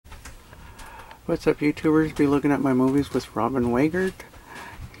What's up, YouTubers? Be looking at my movies with Robin Weigert.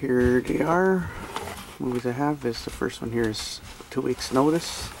 Here they are. Movies I have is, the first one here is 2 Weeks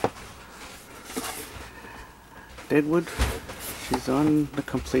Notice. Deadwood. She's on the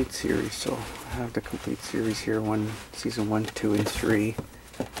complete series, so I have the complete series here, season 1, 2, and 3.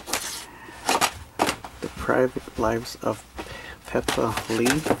 The Private Lives of Peppa Lee.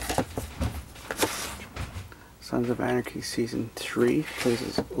 Sons of Anarchy season 3, plays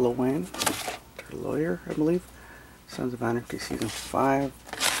as Loan, their lawyer, I believe. Sons of Anarchy season 5,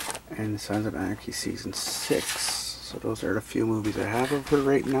 and Sons of Anarchy season 6. So those are the few movies I have of her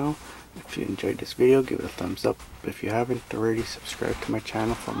right now. If you enjoyed this video, give it a thumbs up. If you haven't already, subscribe to my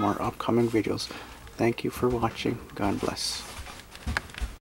channel for more upcoming videos. Thank you for watching. God bless.